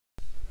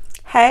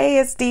Hey,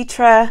 it's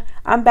Detra.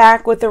 I'm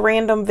back with a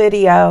random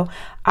video.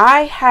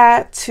 I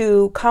had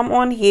to come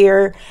on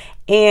here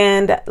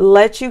and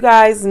let you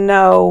guys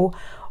know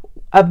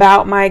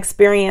about my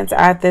experience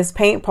at this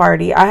paint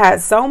party. I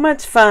had so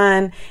much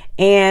fun,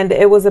 and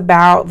it was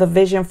about the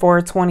vision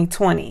for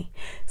 2020.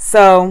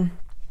 So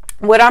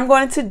what I'm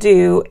going to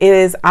do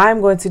is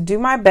I'm going to do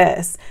my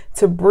best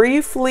to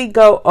briefly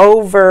go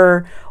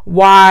over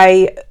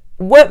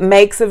what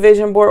makes a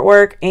vision board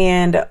work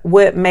and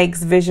what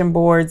makes vision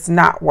boards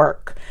not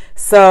work.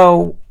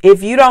 So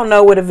if you don't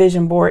know what a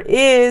vision board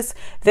is,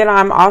 then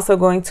I'm also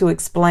going to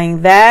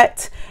explain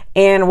that.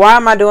 And why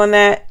am I doing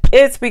that?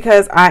 It's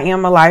because I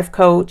am a life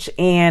coach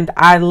and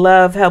I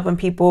love helping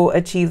people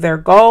achieve their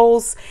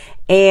goals.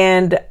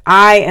 And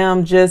I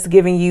am just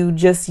giving you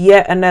just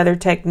yet another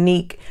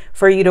technique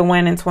for you to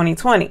win in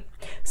 2020.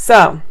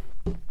 So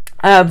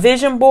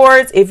vision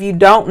boards, if you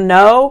don't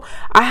know,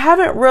 I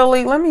haven't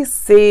really, let me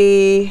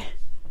see.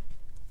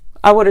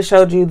 I would have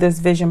showed you this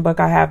vision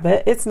book I have,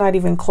 but it's not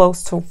even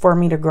close to for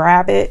me to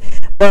grab it.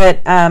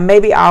 But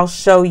maybe I'll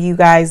show you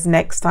guys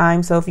next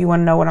time. So if you want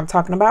to know what I'm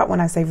talking about when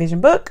I say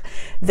vision book,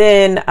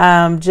 then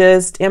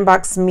just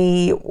inbox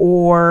me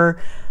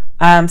or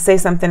say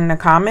something in the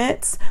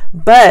comments.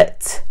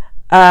 But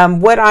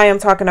what I am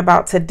talking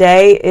about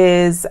today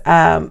is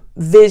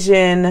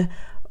vision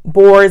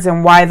boards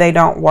and why they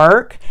don't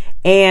work.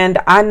 And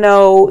I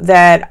know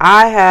that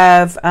I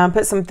have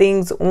put some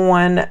things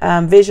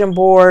on vision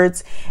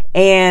boards,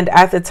 and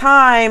at the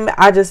time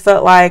I just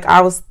felt like I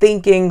was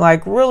thinking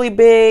like really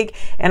big,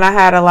 and I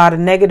had a lot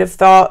of negative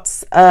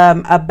thoughts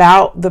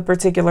about the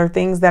particular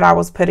things that I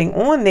was putting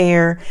on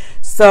there.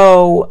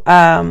 So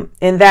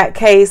in that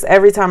case,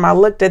 every time I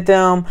looked at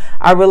them,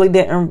 I really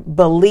didn't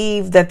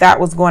believe that that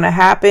was going to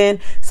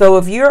happen. So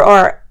if you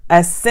are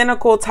a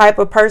cynical type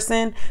of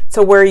person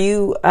to where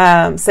you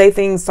say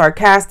things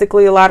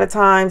sarcastically a lot of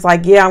times,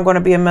 like, yeah, I'm going to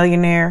be a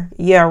millionaire.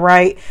 Yeah,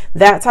 right.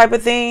 That type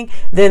of thing,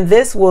 then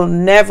this will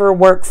never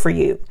work for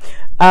you.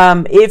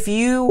 If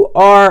you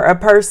are a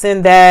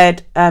person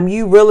that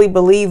you really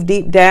believe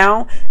deep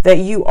down that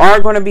you are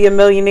going to be a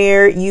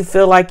millionaire, you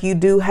feel like you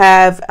do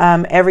have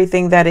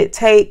everything that it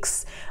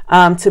takes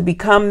to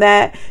become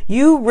that,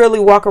 you really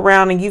walk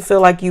around and you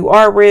feel like you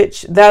are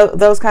rich,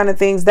 those kind of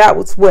things, that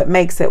was what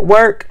makes it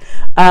work.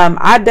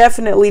 I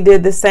definitely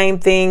did the same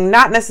thing,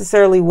 not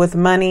necessarily with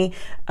money,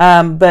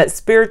 but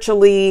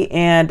spiritually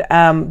and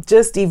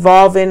just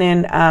evolving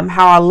in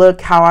how I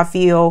look, how I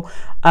feel,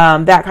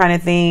 that kind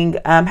of thing,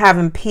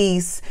 having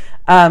peace.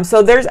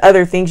 So there's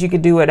other things you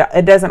could do.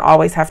 It doesn't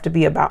always have to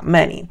be about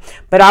money.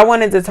 But I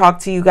wanted to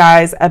talk to you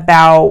guys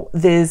about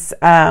this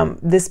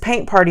this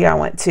paint party I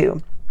went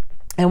to,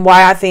 and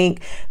why I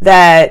think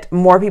that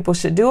more people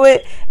should do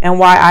it, and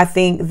why I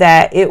think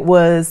that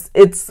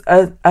it's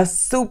a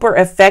super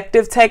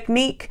effective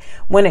technique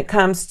when it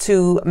comes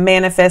to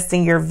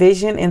manifesting your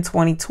vision in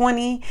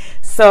 2020.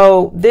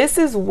 So this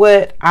is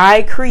what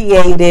I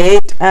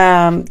created.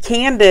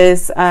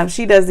 Candace,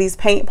 she does these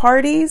paint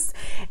parties,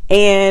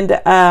 and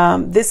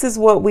this is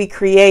what we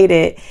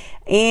created.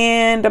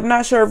 And I'm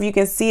not sure if you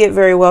can see it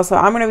very well, so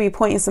I'm going to be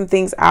pointing some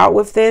things out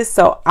with this.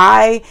 So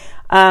I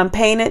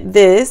painted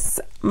this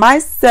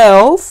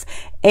myself,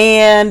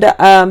 and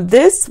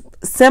this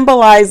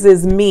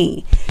symbolizes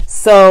me.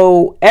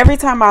 So every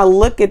time I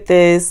look at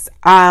this,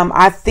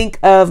 I think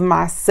of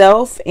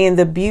myself and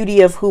the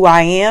beauty of who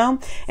I am,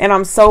 and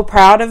I'm so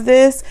proud of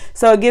this.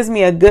 So it gives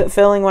me a good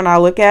feeling when I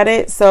look at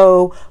it.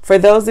 So for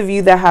those of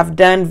you that have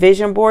done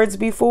vision boards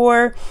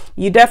before,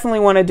 you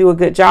definitely want to do a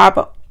good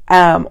job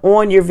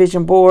on your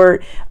vision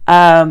board,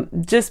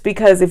 just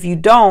because if you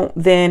don't,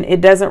 then it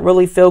doesn't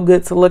really feel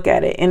good to look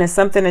at it, and it's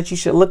something that you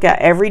should look at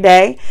every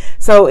day.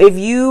 So if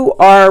you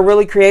are a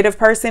really creative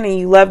person and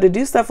you love to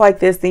do stuff like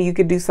this, then you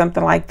could do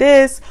something like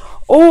this.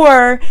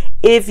 Or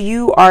if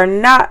you are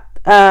not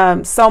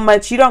so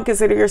much, you don't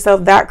consider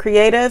yourself that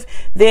creative,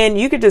 then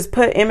you could just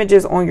put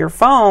images on your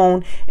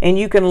phone and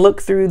you can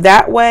look through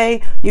that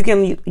way. You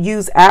can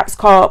use apps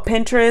called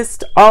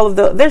Pinterest,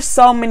 there's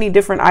so many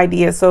different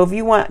ideas. So if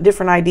you want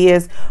different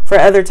ideas for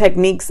other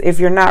techniques, if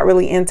you're not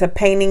really into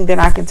painting, then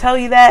I can tell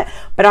you that.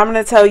 But I'm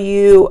going to tell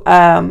you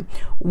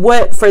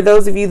for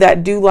those of you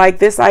that do like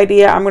this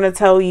idea, I'm going to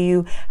tell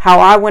you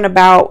how I went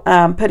about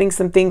putting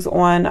some things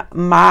on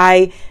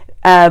my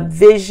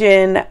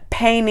vision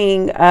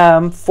painting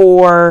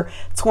for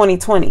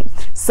 2020.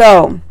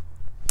 So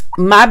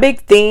my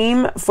big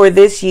theme for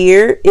this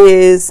year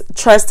is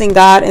trusting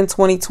God in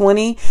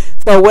 2020.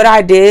 So what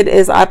I did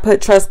is I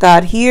put trust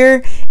God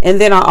here, and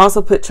then I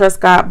also put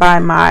trust God by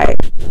my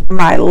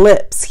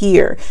lips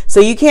here. So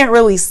you can't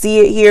really see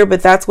it here,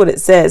 but that's what it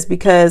says,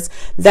 because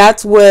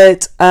that's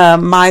what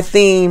my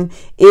theme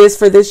is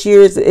for this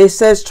year. It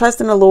says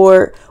trust in the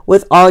Lord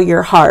with all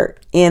your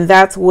heart, and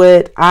that's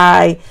what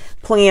I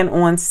plan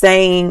on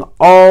saying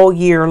all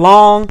year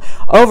long.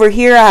 Over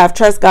here I have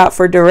trust God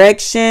for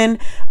direction,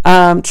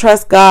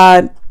 trust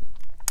God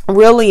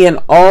really in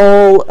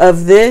all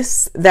of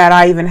this that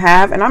I even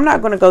have, and I'm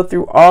not going to go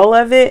through all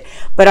of it,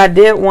 but I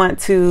did want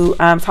to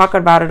talk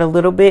about it a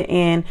little bit.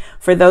 And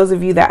for those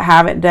of you that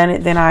haven't done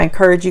it, then I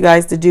encourage you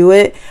guys to do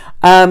it.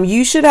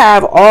 You should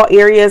have all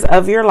areas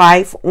of your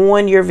life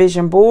on your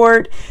vision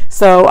board.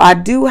 So I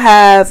do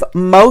have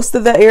most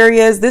of the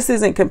areas. This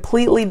isn't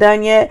completely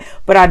done yet,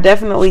 but I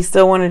definitely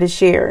still wanted to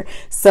share.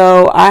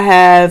 So I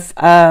have,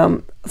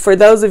 for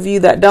those of you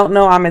that don't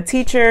know, I'm a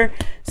teacher.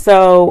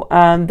 So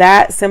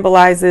that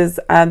symbolizes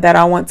that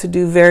I want to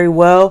do very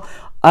well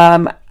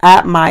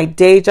at my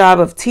day job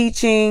of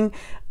teaching.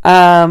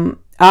 I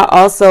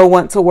also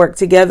want to work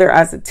together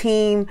as a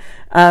team.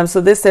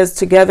 So this says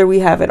together we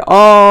have it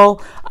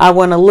all. I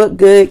want to look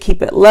good,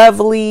 keep it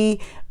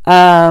lovely.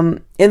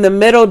 In the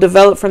middle,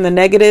 develop from the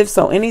negative.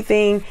 So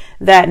anything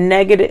that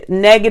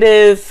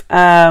negative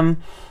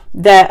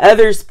that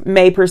others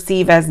may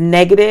perceive as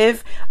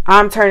negative,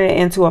 I'm turning it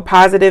into a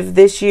positive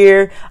this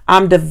year.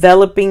 I'm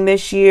developing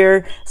this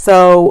year.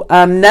 So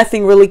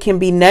nothing really can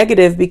be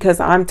negative because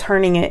I'm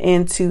turning it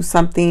into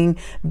something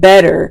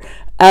better.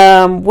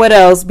 What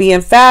else?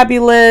 Being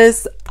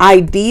fabulous,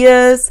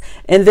 ideas.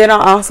 And then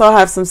I also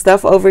have some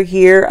stuff over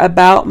here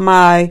about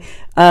my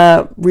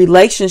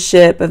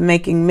relationship of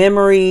making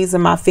memories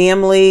and my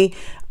family.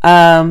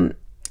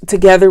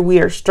 Together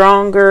we are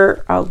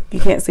stronger. Oh, you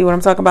can't see what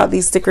I'm talking about.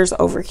 These stickers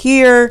over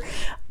here.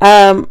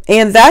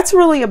 And that's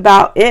really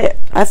about it.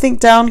 I think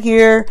down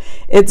here,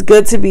 it's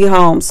good to be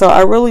home. So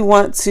I really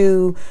want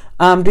to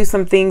do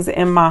some things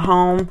in my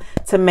home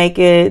to make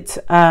it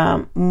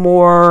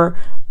more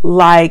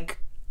like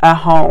a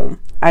home,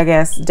 I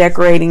guess,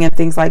 decorating and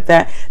things like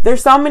that.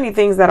 There's so many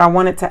things that I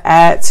wanted to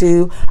add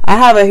to. I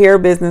have a hair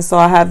business, so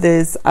I have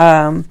this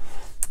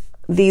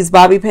these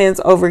bobby pins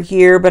over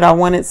here, but I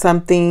wanted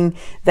something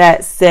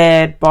that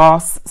said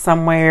boss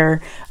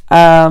somewhere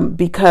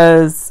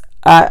because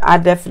I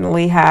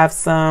definitely have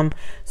some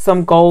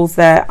goals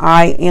that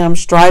I am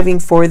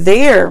striving for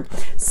there.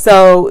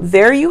 So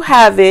there you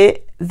have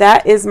it.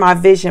 That is my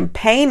vision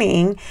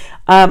painting.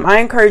 I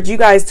encourage you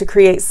guys to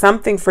create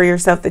something for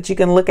yourself that you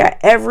can look at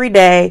every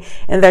day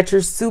and that you're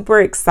super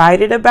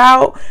excited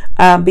about,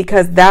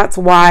 because that's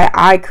why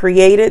I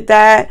created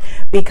that,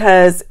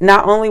 because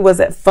not only was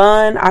it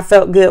fun, I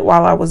felt good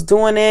while I was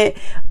doing it,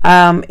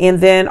 and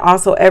then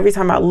also every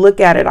time I look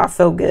at it, I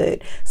feel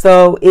good.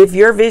 So if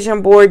your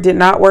vision board did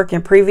not work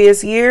in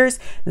previous years,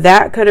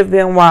 that could have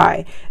been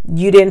why.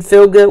 You didn't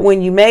feel good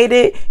when you made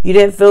it. You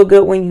didn't feel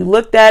good when you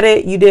looked at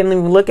it. You didn't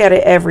even look at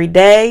it every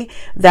day.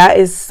 That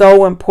is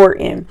so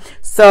important.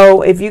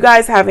 So if you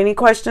guys have any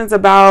questions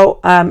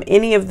about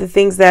any of the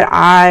things that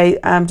I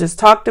just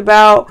talked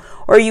about,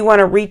 or you want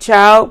to reach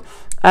out,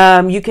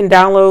 you can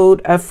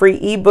download a free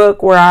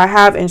ebook where I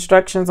have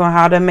instructions on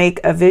how to make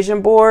a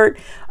vision board.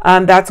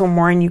 That's on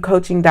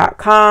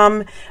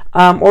morenyoucoaching.com.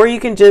 Or you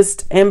can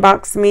just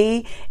inbox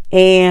me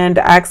and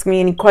ask me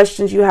any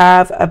questions you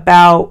have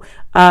about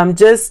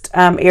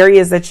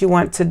areas that you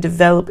want to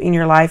develop in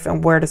your life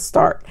and where to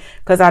start,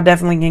 because I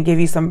definitely can give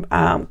you some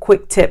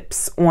quick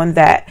tips on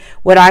that.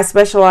 What I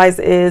specialize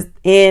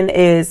in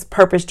is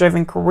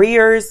purpose-driven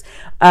careers,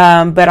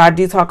 but I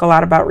do talk a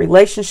lot about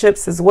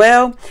relationships as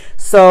well.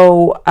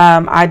 So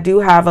I do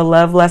have a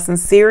love lesson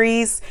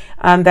series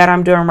that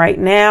I'm doing right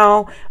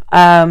now.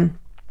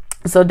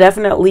 So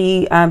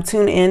definitely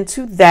tune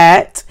into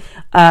that.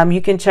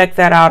 You can check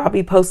that out. I'll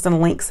be posting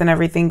links and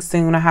everything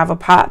soon. I have a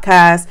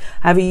podcast,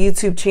 I have a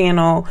YouTube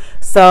channel.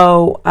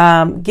 So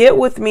get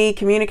with me,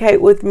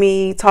 communicate with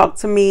me, talk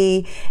to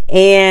me,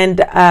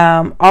 and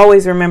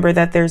always remember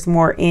that there's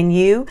more in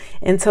you.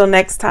 Until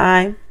next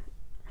time.